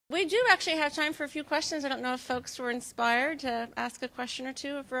We do actually have time for a few questions. I don't know if folks were inspired to ask a question or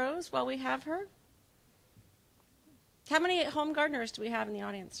two of Rose while we have her. How many home gardeners do we have in the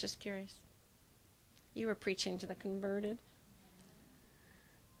audience? Just curious. You were preaching to the converted.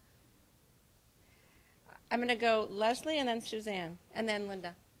 I'm going to go Leslie and then Suzanne and then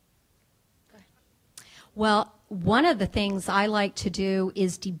Linda. Go ahead. Well, one of the things I like to do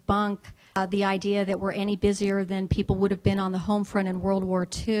is debunk the idea that we're any busier than people would have been on the home front in World War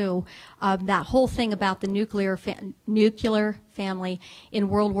II. That whole thing about the nuclear family in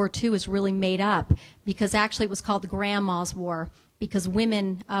World War II is really made up, because actually it was called the Grandma's War, because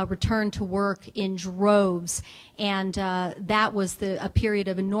women returned to work in droves, and that was a period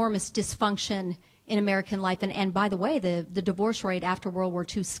of enormous dysfunction in American life. And by the way, the divorce rate after World War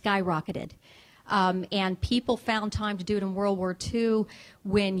II skyrocketed. And people found time to do it in World War II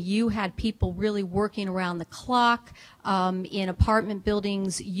when you had people really working around the clock. In apartment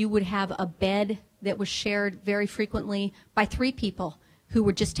buildings, you would have a bed that was shared very frequently by 3 people who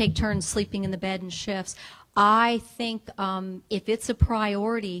would just take turns sleeping in the bed in shifts. I think if it's a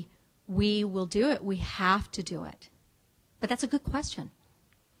priority, we will do it. We have to do it. But that's a good question.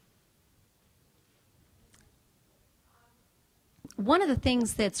 One of the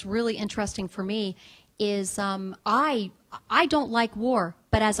things that's really interesting for me is I don't like war,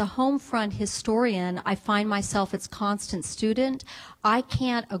 but as a home front historian, I find myself its constant student. I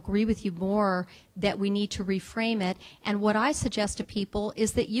can't agree with you more that we need to reframe it. And what I suggest to people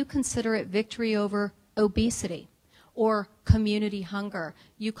is that you consider it victory over obesity or community hunger.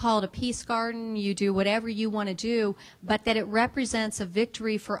 You call it a peace garden, you do whatever you want to do, but that it represents a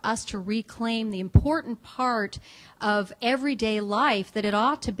victory for us to reclaim the important part of everyday life that it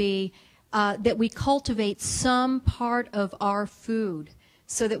ought to be, that we cultivate some part of our food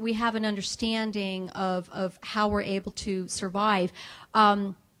so that we have an understanding of how we're able to survive.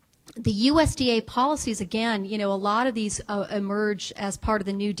 The USDA policies, again, you know, a lot of these emerged as part of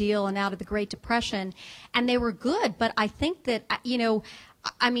the New Deal and out of the Great Depression, and they were good, but I think that, you know,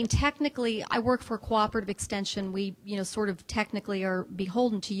 I mean, technically, I work for a cooperative extension. We, you know, sort of technically are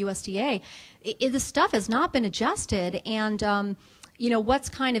beholden to USDA. The stuff has not been adjusted, and you know, what's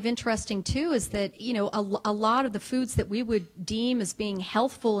kind of interesting, too, is that, you know, a lot of the foods that we would deem as being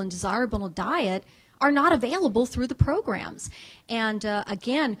healthful and desirable in a diet are not available through the programs. And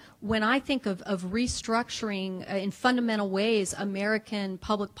again, when I think of restructuring in fundamental ways American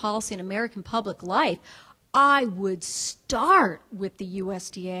public policy and American public life, I would start with the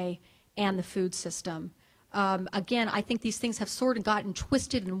USDA and the food system. Again, I think these things have sort of gotten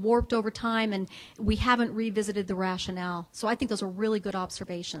twisted and warped over time, and we haven't revisited the rationale. So I think those are really good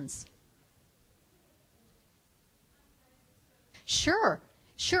observations. Sure.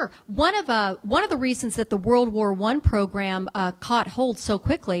 Sure. One of the reasons that the World War I program caught hold so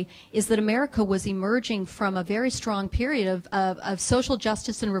quickly is that America was emerging from a very strong period of social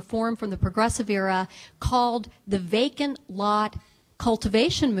justice and reform from the progressive era called the vacant lot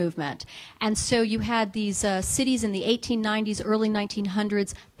cultivation movement. And so you had these cities in the 1890s, early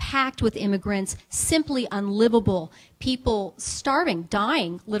 1900s, packed with immigrants, simply unlivable. People starving,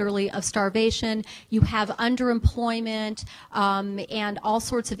 dying literally of starvation. You have underemployment and all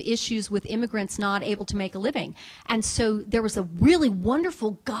sorts of issues with immigrants not able to make a living. And so there was a really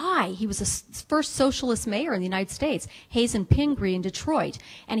wonderful guy. He was the first socialist mayor in the United States, Hazen Pingree in Detroit.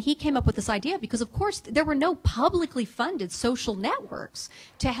 And he came up with this idea because, of course, there were no publicly funded social networks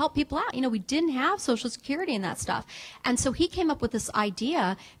to help people out. You know, we didn't have Social Security and that stuff. And so he came up with this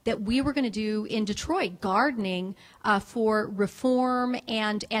idea that we were going to do in Detroit, gardening for reform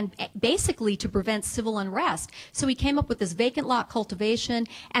and basically to prevent civil unrest. So he came up with this vacant lot cultivation,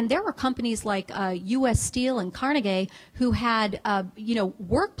 and there were companies like U.S. Steel and Carnegie who had, you know,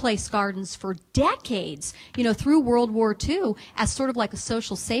 workplace gardens for decades, you know, through World War II as sort of like a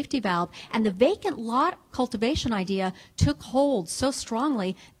social safety valve. And the vacant lot cultivation idea took hold so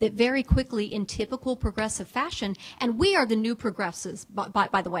strongly that very quickly, in typical progressive fashion, and we are the new progressives,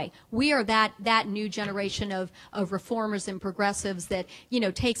 by the way, we are that new generation of reformers and progressives that, you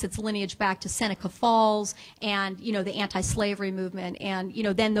know, takes its lineage back to Seneca Falls and, you know, the anti-slavery movement, and, you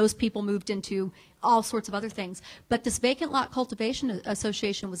know, then those people moved into all sorts of other things. But this Vacant Lot Cultivation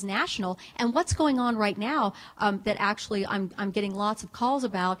Association was national, and what's going on right now that actually I'm getting lots of calls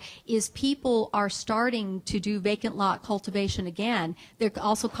about is people are starting to do vacant lot cultivation again. They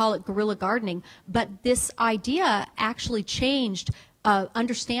also call it guerrilla gardening, but this idea actually changed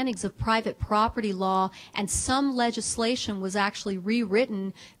understandings of private property law, and some legislation was actually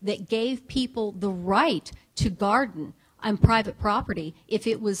rewritten that gave people the right to garden. on private property if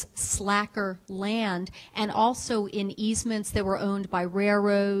it was slacker land, and also in easements that were owned by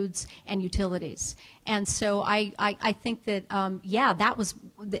railroads and utilities. And so I think that, yeah,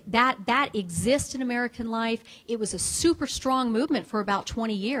 that exists in American life. It was a super strong movement for about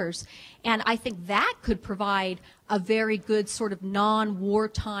 20 years. And I think that could provide a very good sort of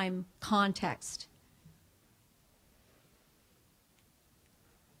non-wartime context.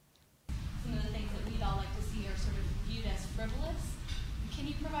 Some of the things that we'd all like to see are sort of viewed as frivolous. Can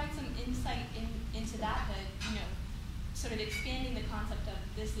you provide some insight into that, you know, sort of expanding the concept of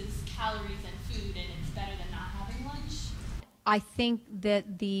this is calories and food and it's better than not having lunch? I think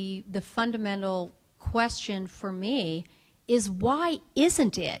that the fundamental question for me is, why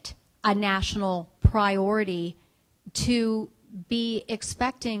isn't it a national priority to be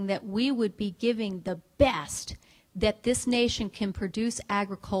expecting that we would be giving the best that this nation can produce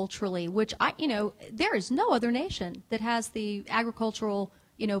agriculturally, which there is no other nation that has the agricultural,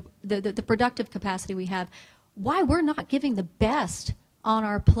 the productive capacity we have. Why we're not giving the best on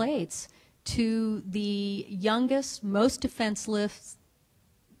our plates to the youngest, most defenseless,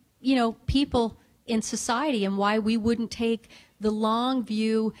 people in society, and why we wouldn't take the long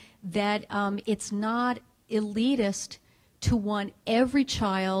view that it's not elitist to want every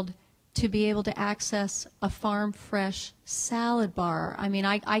child to be able to access a farm fresh salad bar. I mean,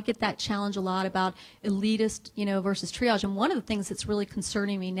 I get that challenge a lot about elitist, versus triage. And one of the things that's really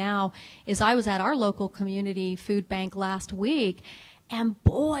concerning me now is I was at our local community food bank last week, and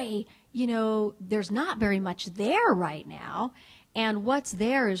boy, there's not very much there right now. And what's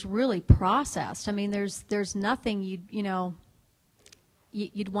there is really processed. I mean, there's nothing you'd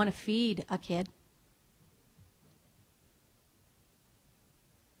want to feed a kid.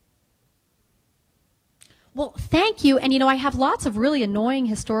 Well, thank you. And, I have lots of really annoying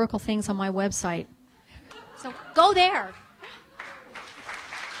historical things on my website. So go there.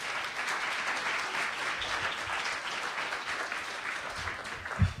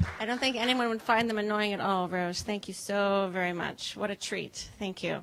 I don't think anyone would find them annoying at all, Rose. Thank you so very much. What a treat. Thank you.